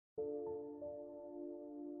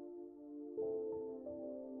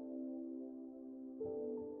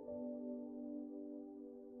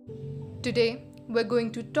Today, we're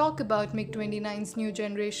going to talk about MiG-29's new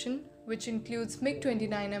generation, which includes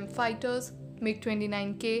MiG-29M fighters,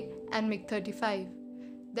 MiG-29K, and MiG-35.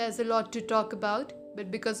 There's a lot to talk about,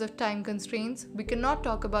 but because of time constraints, we cannot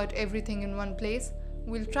talk about everything in one place.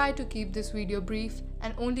 We'll try to keep this video brief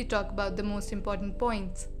and only talk about the most important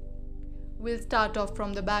points. We'll start off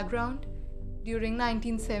from the background. During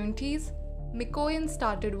 1970s, Mikoyan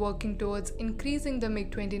started working towards increasing the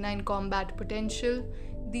MiG-29 combat potential.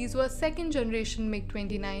 These were second-generation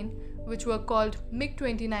MiG-29, which were called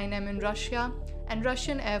MiG-29M in Russia, and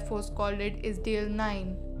Russian Air Force called it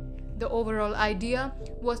Izdel-9. The overall idea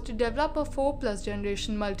was to develop a 4+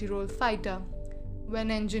 generation multi-role fighter.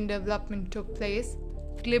 When engine development took place,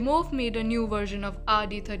 Klimov made a new version of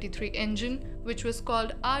RD-33 engine, which was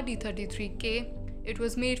called RD-33K. It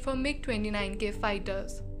was made for MiG-29K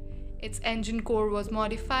fighters. Its engine core was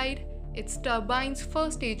modified, its turbine's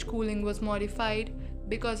first-stage cooling was modified.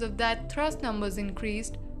 Because of that, thrust numbers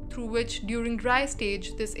increased, through which during dry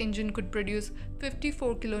stage this engine could produce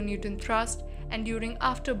 54 kN thrust, and during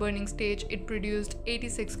afterburning stage it produced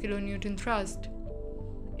 86 kN thrust.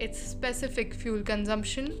 Its specific fuel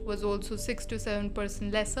consumption was also 6 to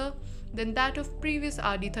 7% lesser than that of previous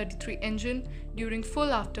RD-33 engine during full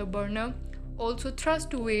afterburner. Also,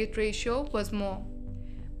 thrust to weight ratio was more.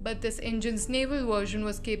 But this engine's naval version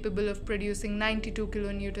was capable of producing 92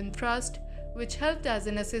 kN thrust, which helped as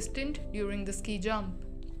an assistant during the ski jump.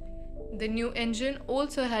 The new engine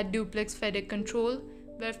also had duplex FEDEC control,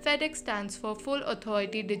 where FEDEC stands for Full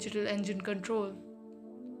Authority Digital Engine Control.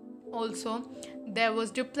 Also, there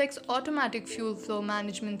was duplex automatic fuel flow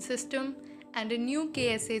management system and a new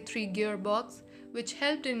KSA-3 gearbox, which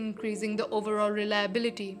helped in increasing the overall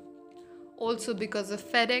reliability. Also, because of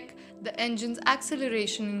FEDEC, the engine's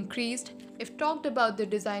acceleration increased. If talked about the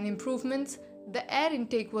design improvements, the air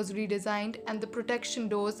intake was redesigned and the protection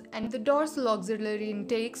doors and the dorsal auxiliary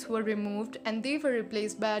intakes were removed and they were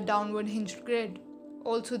replaced by a downward hinged grid.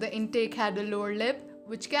 Also, the intake had a lower lip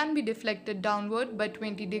which can be deflected downward by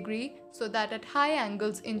 20 degrees so that at high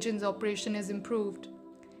angles engine's operation is improved.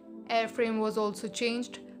 Airframe was also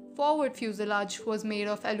changed. Forward fuselage was made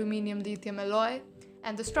of aluminium lithium alloy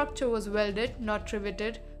and the structure was welded, not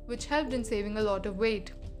riveted, which helped in saving a lot of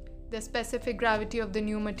weight. The specific gravity of the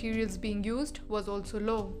new materials being used was also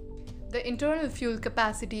low. The internal fuel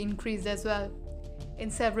capacity increased as well. In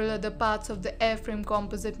several other parts of the airframe,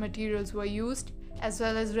 composite materials were used, as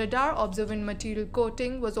well as radar observant material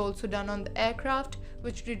coating was also done on the aircraft,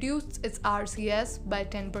 which reduced its RCS by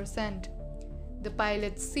 10%. The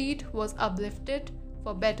pilot's seat was uplifted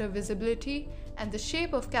for better visibility, and the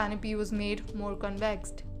shape of canopy was made more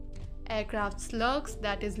convex. Aircraft slugs,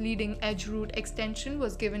 that is leading edge root extension,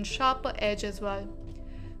 was given sharper edge as well,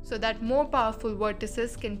 so that more powerful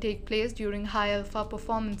vertices can take place during high alpha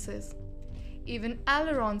performances. Even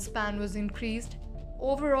aileron span was increased.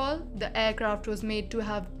 Overall, the aircraft was made to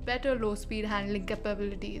have better low-speed handling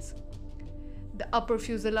capabilities. The upper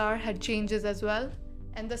fuselage had changes as well,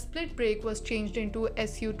 and the split brake was changed into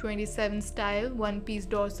Su-27 style one-piece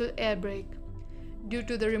dorsal air brake. Due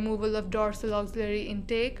to the removal of dorsal auxiliary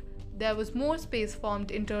intake, there was more space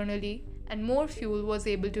formed internally and more fuel was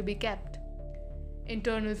able to be kept.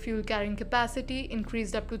 Internal fuel carrying capacity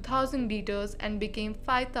increased up to 1000 liters and became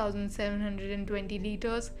 5720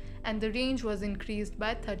 liters, and the range was increased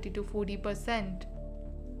by 30 to 40%.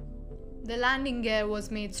 The landing gear was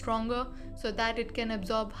made stronger so that it can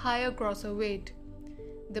absorb higher crosser weight.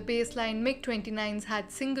 The baseline MiG-29s had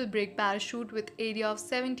single brake parachute with area of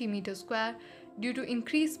 70 meters square. Due to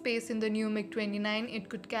increased space in the new MiG-29, it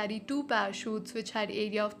could carry 2 parachutes which had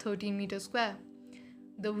area of 13 meters square.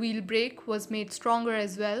 The wheel brake was made stronger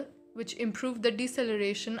as well, which improved the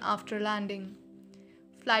deceleration after landing.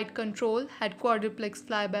 Flight control had quadruplex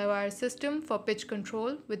fly-by-wire system for pitch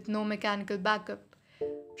control with no mechanical backup.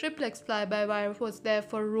 Triplex fly-by-wire was there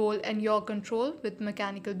for roll and yaw control with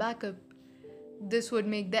mechanical backup. This would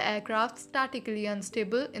make the aircraft statically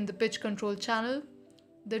unstable in the pitch control channel.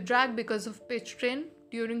 The drag because of pitch trim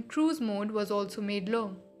during cruise mode was also made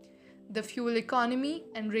low. The fuel economy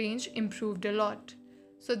and range improved a lot.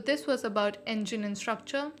 So this was about engine and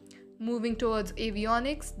structure. Moving towards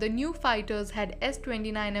avionics, the new fighters had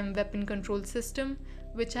S-29M weapon control system,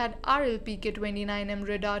 which had RLPK-29M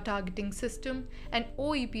radar targeting system and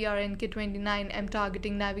OEPR-NK-29M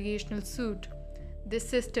targeting navigational suite. This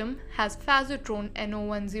system has Phasotron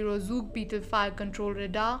NO10 Zug Beetle fire control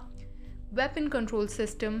radar. Weapon control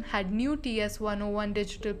system had new TS-101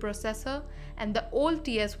 digital processor, and the old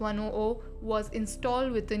TS-100 was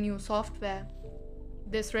installed with the new software.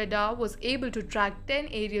 This radar was able to track 10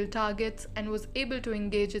 aerial targets and was able to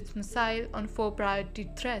engage its missile on 4 priority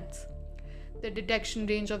threats. The detection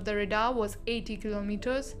range of the radar was 80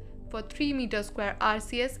 kilometers for 3 meter square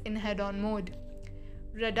RCS in head-on mode.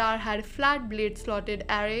 Radar had flat blade slotted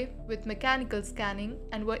array with mechanical scanning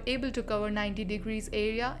and were able to cover 90 degrees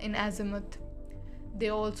area in azimuth. They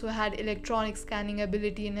also had electronic scanning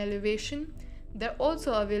ability in elevation. They're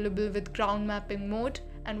also available with ground mapping mode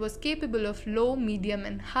and was capable of low, medium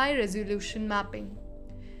and high resolution mapping.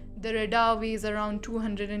 The radar weighs around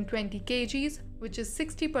 220 kgs, which is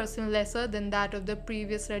 60% lesser than that of the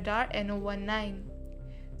previous radar NO19.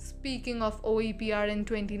 Speaking of OEPRN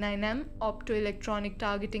 29M, Optoelectronic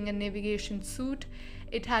Targeting and Navigation Suite,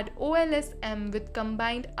 it had OLS-M with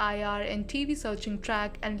combined IR and TV searching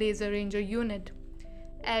track and laser ranger unit.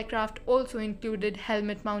 Aircraft also included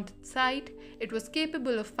helmet-mounted sight. It was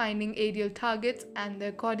capable of finding aerial targets and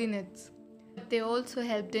their coordinates. They also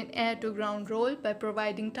helped in air-to-ground role by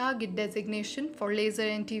providing target designation for laser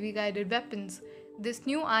and TV-guided weapons. This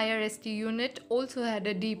new IRST unit also had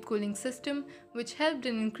a deep cooling system which helped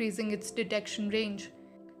in increasing its detection range.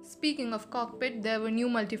 Speaking of cockpit, there were new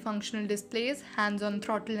multifunctional displays, hands-on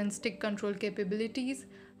throttle and stick control capabilities.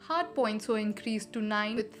 Hard points were increased to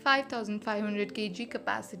 9 with 5,500 kg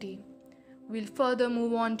capacity. We'll further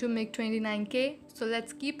move on to MiG-29K, so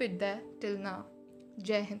let's keep it there till now.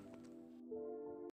 Jai Hind.